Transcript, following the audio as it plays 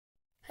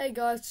Hey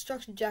guys,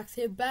 Destruction Jax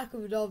here, back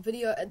with another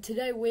video, and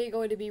today we're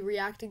going to be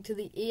reacting to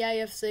the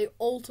Eafc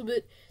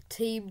Ultimate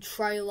Team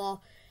trailer,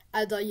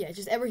 and yeah,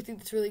 just everything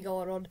that's really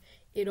going on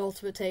in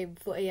Ultimate Team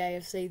for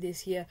Eafc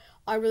this year.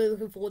 I'm really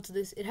looking forward to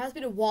this. It has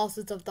been a while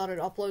since I've done an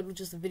upload with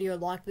just a video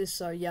like this,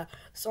 so yeah,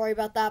 sorry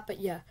about that, but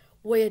yeah,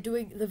 we are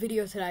doing the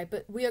video today,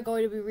 but we are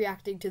going to be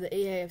reacting to the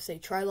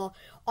Eafc trailer.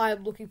 I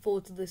am looking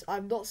forward to this.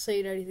 I'm not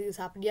seeing anything that's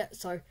happened yet,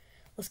 so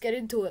let's get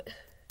into it.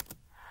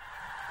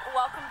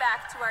 Welcome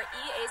back to our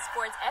EA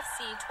Sports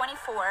FC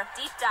 24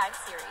 Deep Dive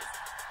Series.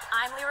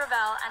 I'm Lee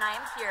Ravel, and I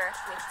am here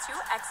with two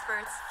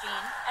experts,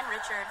 Gene and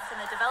Richard, from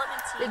the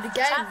development team. In the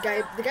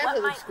game what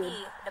looks might good.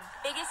 be the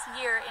biggest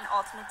year in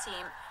Ultimate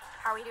Team.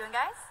 How are we doing,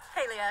 guys?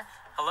 Hey, Leah.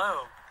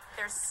 Hello.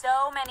 There's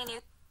so many new...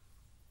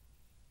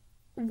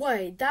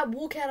 Wait, that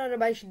walkout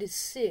animation is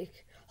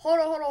sick. Hold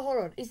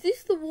on. Is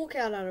this the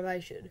walkout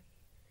animation?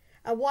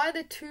 And why are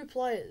there two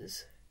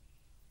players?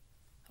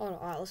 Hold on,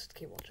 alright, let's just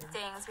keep watching.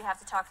 Things we have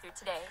to talk through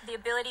today. The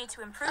ability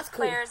to improve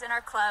Cool. players in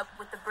our club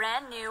with the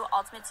brand new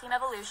Ultimate Team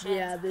Evolution,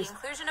 the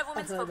inclusion of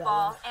women's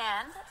football,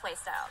 and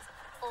playstyles.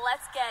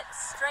 Let's get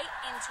straight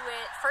into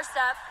it. First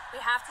up, we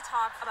have to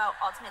talk about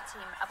Ultimate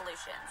Team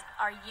Evolutions.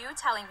 Are you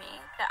telling me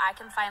that I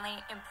can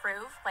finally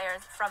improve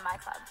players from my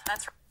club?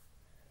 That's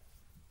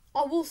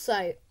right. I will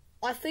say,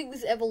 I think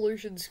this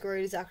evolution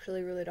screen is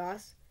actually really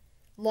nice.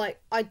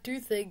 Like, I do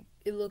think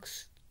it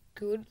looks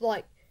good.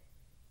 Like,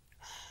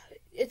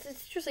 it's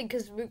interesting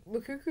because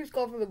Mukuku's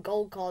gone from a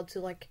gold card to,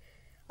 like,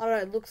 I don't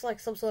know, it looks like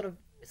some sort of,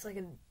 it's like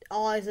an,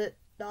 is it?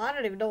 No, I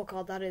don't even know what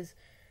card that is.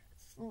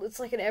 It's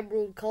like an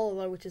emerald color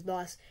though, which is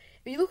nice.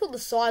 If you look on the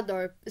side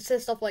though, it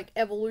says stuff like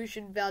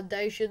Evolution,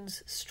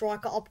 Foundations,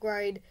 Striker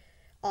Upgrade,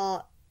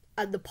 and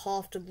the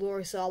Path to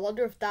Glory. So I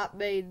wonder if that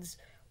means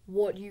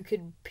what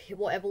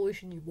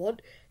evolution you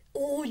want.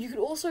 Or you can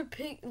also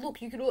pick,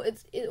 look,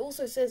 it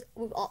also says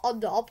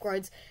under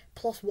upgrades,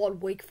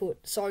 +1 weak foot.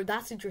 So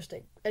that's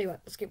interesting. Anyway,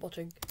 let's keep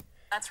watching.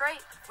 That's right.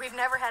 We've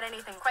never had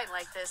anything quite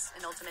like this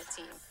in Ultimate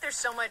Team. There's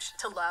so much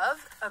to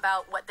love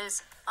about what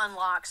this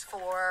unlocks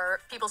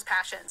for people's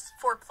passions,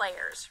 for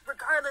players,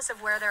 regardless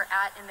of where they're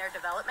at in their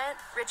development.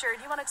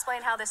 Richard, you want to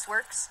explain how this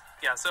works?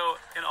 Yeah, so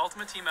in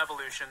Ultimate Team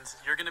Evolutions,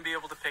 you're going to be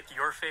able to pick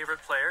your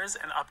favorite players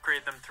and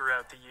upgrade them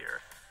throughout the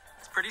year.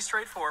 It's pretty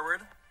straightforward.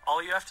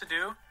 All you have to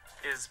do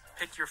is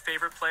pick your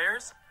favorite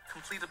players,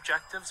 complete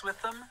objectives with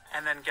them,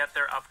 and then get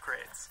their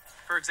upgrades.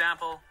 For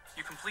example,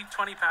 you complete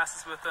 20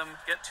 passes with them,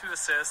 get 2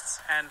 assists,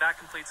 and that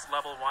completes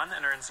level 1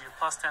 and earns you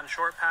 +10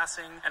 short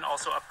passing and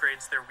also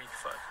upgrades their weak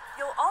foot.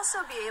 You'll also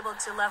be able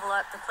to level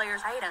up the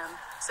player's item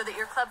so that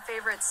your club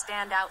favorites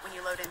stand out when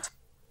you load into.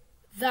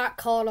 That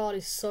card art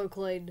is so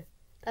clean.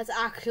 That's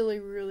actually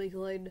really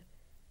clean.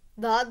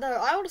 No,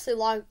 I honestly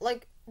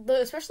like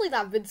especially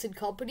that Vincent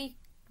Company.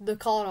 The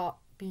card art,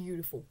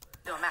 beautiful.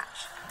 Do a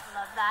match.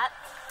 Love that.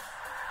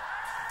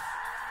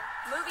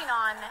 Moving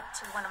on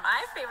to one of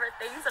my favorite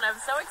things that I'm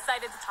so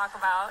excited to talk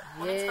about.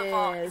 Women's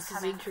football is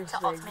coming to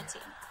Ultimate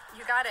Team.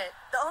 You got it.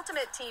 The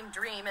Ultimate Team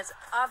dream is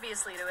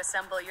obviously to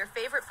assemble your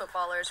favorite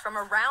footballers from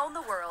around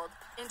the world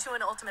into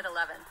an Ultimate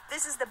 11.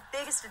 This is the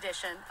biggest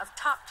addition of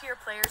top-tier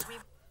players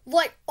we've...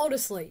 Like,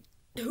 honestly,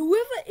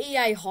 whoever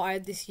EA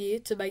hired this year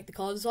to make the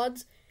card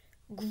designs,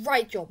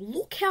 great job.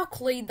 Look how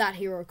clean that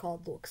hero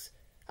card looks.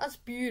 That's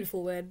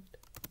beautiful, man.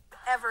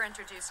 Ever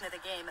introduced into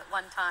the game at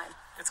one time.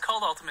 It's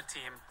called Ultimate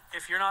Team.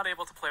 If you're not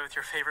able to play with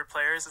your favorite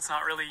players, it's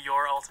not really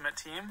your Ultimate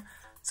Team.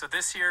 So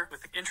this year,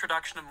 with the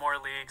introduction of more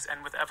leagues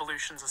and with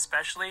evolutions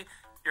especially,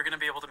 you're going to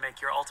be able to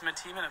make your Ultimate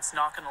Team and it's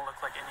not going to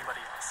look like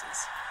anybody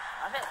else's.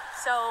 Love it.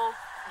 So,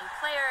 new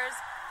players,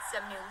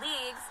 some new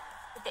leagues.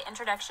 With the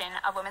introduction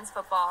of women's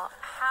football,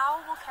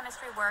 how will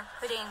chemistry work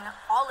putting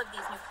all of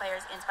these new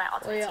players into my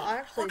Ultimate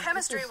Team? Well,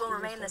 chemistry will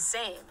remain the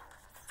same.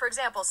 For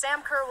example,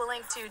 Sam Kerr will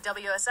link to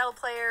WSL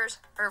players,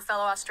 her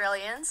fellow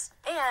Australians,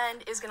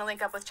 and is going to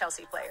link up with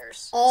Chelsea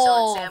players. Oh,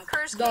 so in Sam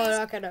Kerr's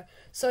case... No.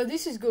 So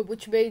this is good,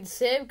 which means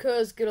Sam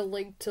Kerr's going to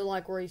link to,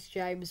 like, Reece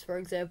James, for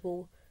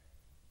example.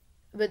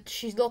 But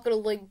she's not going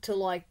to link to,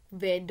 like,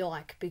 Van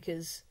Dijk,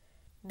 because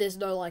there's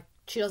no, like,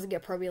 she doesn't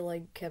get Premier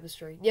League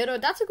chemistry. Yeah, no,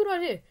 that's a good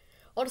idea.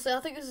 Honestly, I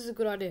think this is a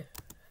good idea.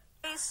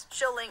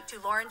 She'll link to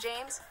Lauren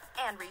James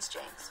and Reece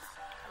James.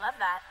 Love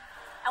that.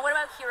 And what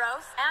about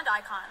heroes and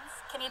icons?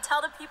 Can you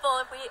tell the people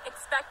if we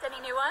expect any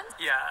new ones?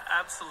 Yeah,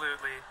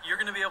 absolutely. You're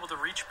going to be able to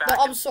reach back... No,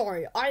 I'm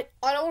sorry. I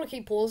don't want to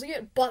keep pausing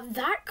it, but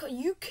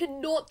you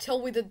cannot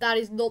tell me that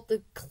is not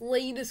the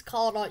cleanest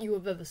card art you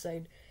have ever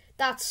seen.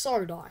 That's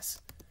so nice.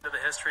 ...to the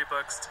history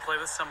books to play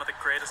with some of the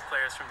greatest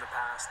players from the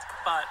past.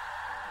 But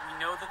we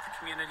know that the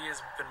community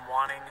has been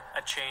wanting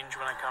a change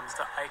when it comes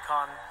to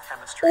icon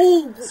chemistry.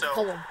 Oh, so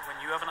hold on. when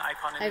you have an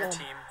icon in your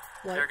team...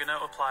 What? They're going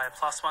to apply a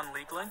 +1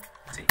 league link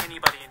to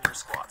anybody in your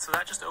squad. So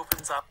that just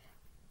opens up...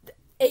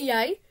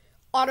 EA,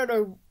 I don't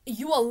know,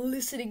 you are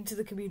listening to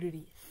the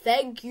community.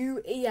 Thank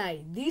you,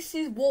 EA. This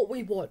is what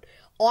we want.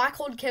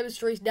 Icon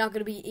chemistry is now going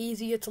to be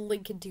easier to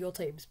link into your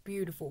teams.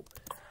 Beautiful.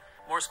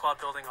 More squad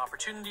building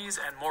opportunities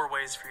and more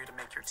ways for you to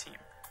make your team.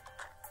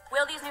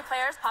 Will these new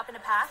players pop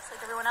into packs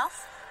like everyone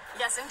else?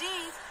 Yes,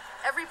 indeed.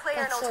 Every player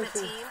in That's so Ultimate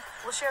cool. Team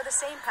will share the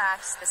same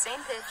packs, the same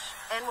pitch,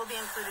 and will be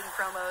included in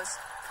promos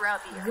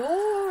throughout the year.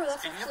 Yo,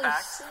 that's Speaking of actually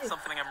packs, sick.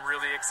 something I'm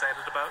really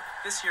excited about.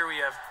 This year we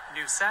have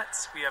new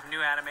sets, we have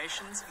new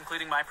animations,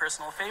 including my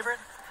personal favorite,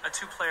 a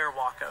 2-player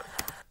walkout.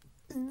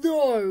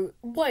 No,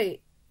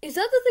 wait. Is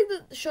that the thing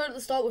that showed at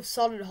the start with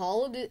Son and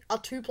Haaland? A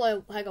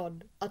 2-player... Hang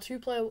on. A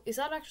 2-player... Is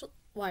that actually...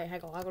 Wait,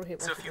 hang on. I gotta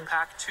hit So if you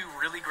pack 2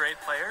 really great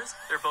players,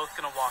 they're both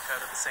going to walk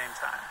out at the same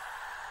time.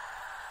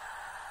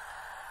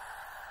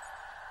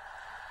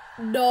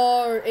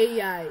 No,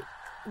 EA.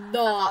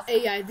 No,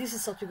 EA. This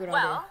is such a good idea.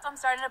 Well, I'm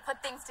starting to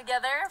put things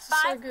together. This is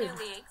so 5 new good.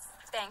 leagues,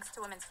 thanks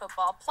to Women's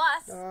Football,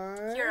 plus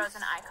Nice. heroes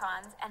and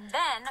icons, and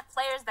then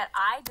players that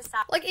I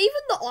decide... Like,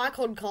 even the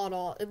icon card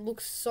art, it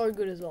looks so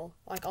good as well.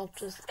 Like, I'll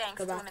just Thanks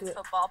go to back to Women's it.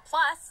 Football,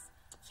 plus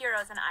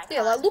heroes and icons.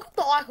 Yeah, like, look at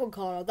the icon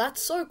card art.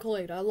 That's so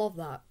clean. I love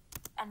that.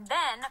 And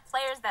then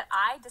players that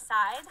I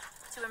decide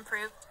to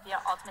improve via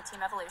Ultimate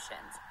Team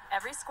Evolutions.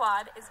 Every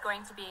squad is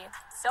going to be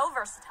so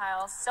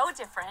versatile, so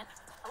different.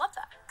 I love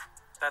that.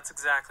 That's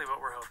exactly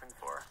what we're hoping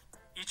for.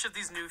 Each of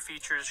these new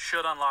features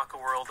should unlock a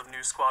world of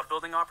new squad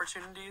building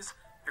opportunities.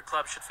 Your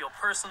club should feel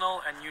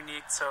personal and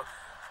unique, so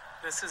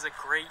this is a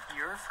great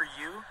year for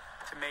you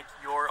to make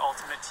your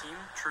Ultimate Team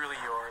truly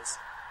yours.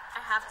 I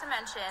have to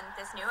mention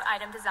this new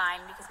item design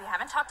because we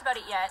haven't talked about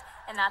it yet,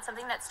 and that's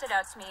something that stood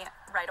out to me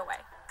right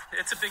away.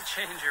 It's a big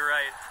change, you're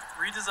right.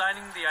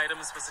 Redesigning the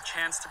items was a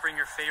chance to bring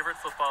your favorite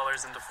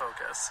footballers into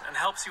focus and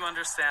helps you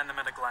understand them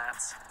at a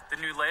glance. The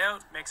new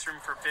layout makes room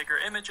for bigger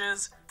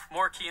images,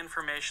 more key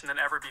information than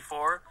ever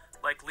before,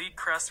 like league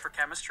crests for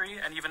chemistry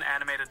and even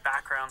animated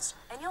backgrounds.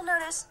 And you'll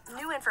notice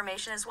new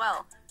information as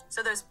well.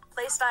 So those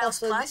Playstyles Oh,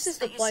 so Plus this is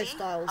that the you see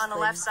Playstyles on the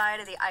thing. left side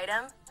of the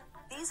item,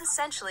 these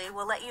essentially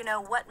will let you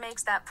know what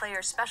makes that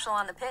player special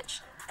on the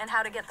pitch and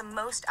how to get the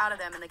most out of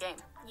them in the game.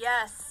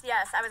 Yes.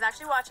 I was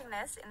actually watching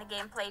this in the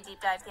gameplay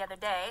deep dive the other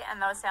day, and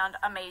those sound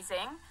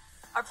amazing.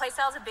 Are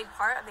playstyles a big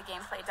part of the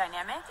gameplay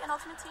dynamic in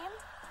Ultimate Team?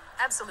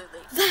 Absolutely.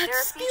 That's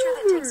They're a feature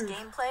that takes huge.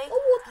 gameplay Oh,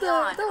 what the-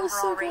 beyond that was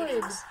so overall good.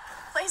 ratings.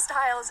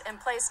 Playstyles and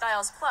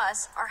Playstyles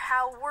Plus are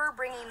how we're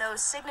bringing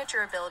those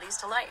signature abilities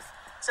to life,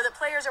 so that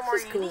players are more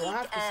This is cool, I unique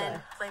have to and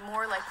say. play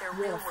more like their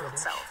Real real-world finish.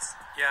 selves.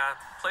 Yeah,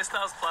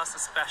 Playstyles Plus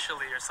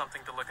especially are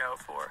something to look out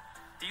for.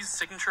 These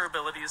signature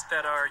abilities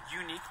that are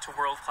unique to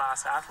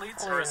world-class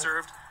athletes Oh, are yeah.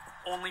 reserved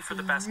only for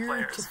the best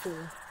players. Beautiful.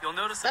 You'll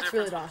notice the That's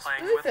difference really when nice.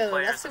 playing To be with fair,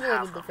 players that's that similar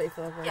have to the them.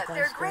 FIFA Yeah,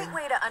 they're a great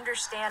way to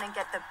understand and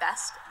get the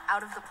best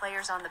out of the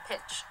players on the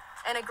pitch,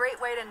 and a great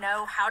way to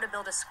know how to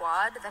build a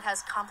squad that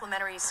has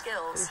complementary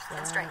skills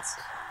and strengths.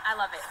 I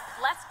love it.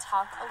 Let's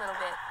talk a little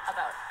bit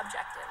about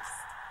objectives.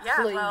 Yeah,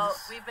 Please. well,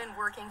 we've been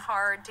working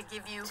hard to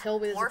give you Tell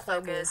me there's more a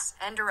Claymore. focus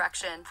and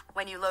direction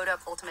when you load up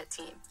Ultimate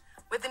Team.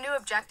 With the new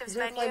objectives Is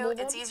there a menu, Claymore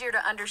it's one? easier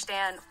to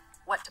understand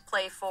what to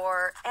play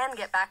for and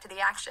get back to the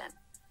action.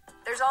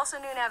 There's also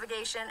new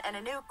navigation and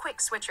a new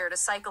quick switcher to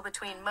cycle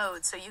between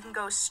modes, so you can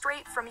go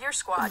straight from your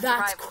squad to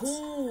That's rivals.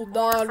 cool.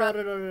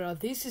 No.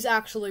 This is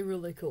actually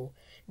really cool.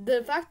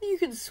 The fact that you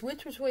can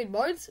switch between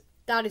modes,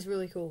 that is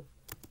really cool.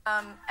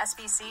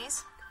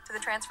 SBCs to the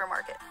transfer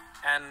market.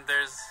 And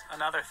there's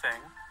another thing.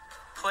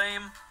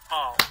 Claim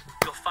all.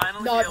 You'll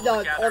finally No, be able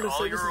to gather all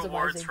honestly, this your is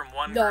rewards amazing. from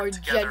one No, group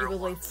together at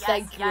genuinely, once.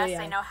 thank you, Yes, EA.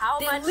 I know how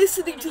They're much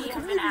listening to the has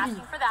been community.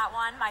 asking for that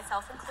one,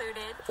 myself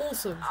included.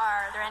 Awesome.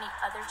 Are there any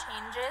other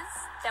changes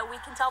that we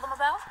can tell them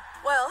about?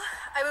 Well,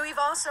 I mean, we've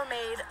also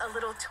made a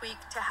little tweak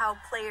to how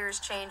players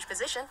change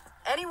position.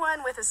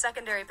 Anyone with a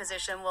secondary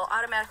position will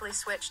automatically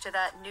switch to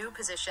that new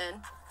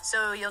position,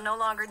 so you'll no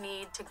longer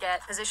need to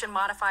get position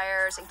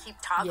modifiers and keep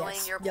toggling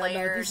Yes. your Yeah, no, this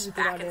players is a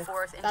good back idea. and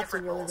forth in That's a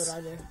different really roles. good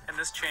idea. And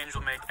this change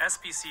will make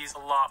SBCs a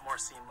lot more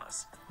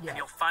seamless. Yeah. And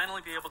you'll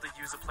finally be able to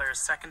use a player's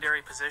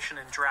secondary position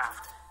in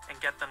draft and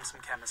get them some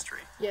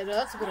chemistry. Yeah, no,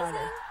 that's a good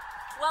idea.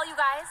 Well, you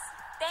guys,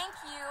 thank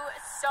you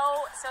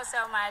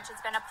so much.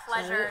 It's been a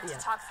pleasure Yeah. to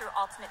talk through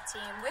Ultimate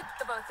Team with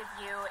the both of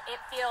you. It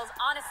feels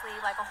honestly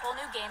like a whole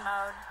new game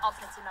mode.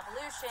 Ultimate Team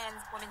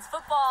Evolutions, women's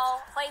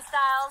football,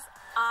 playstyles.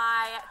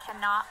 I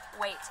cannot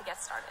wait to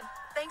get started.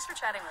 Thanks for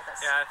chatting with us.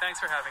 Yeah, thanks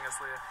for having us,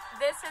 Leah.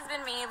 This has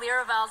been me,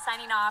 Leah Ravel,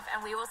 signing off,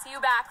 and we will see you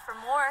back for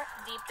more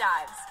deep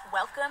dives.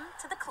 Welcome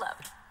to the club.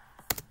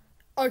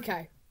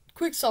 Okay,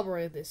 quick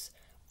summary of this.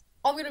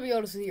 I'm going to be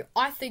honest with you.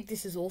 I think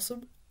this is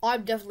awesome.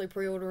 I'm definitely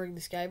pre-ordering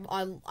this game.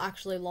 I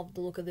actually love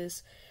the look of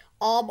this.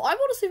 I'm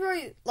honestly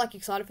very,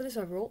 excited for this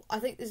overall. I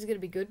think this is going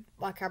to be good.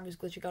 My camera's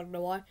glitching, I don't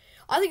know why.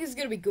 I think it's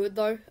going to be good,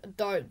 though.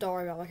 Don't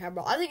worry about my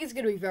camera. I think it's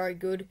going to be very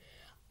good.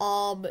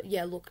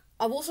 Yeah, look.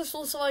 I've also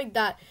saw something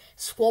that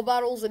squad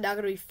battles are now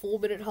going to be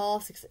 4-minute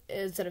halves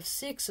instead of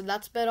 6, and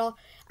that's better.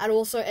 And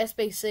also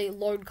SBC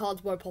loan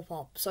cards won't pop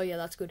up. So yeah,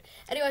 that's good.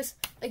 Anyways,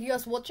 thank you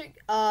guys for watching.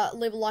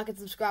 Leave a like and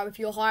subscribe if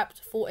you're hyped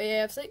for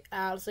Eafc.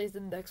 And I'll see you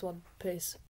in the next one. Peace.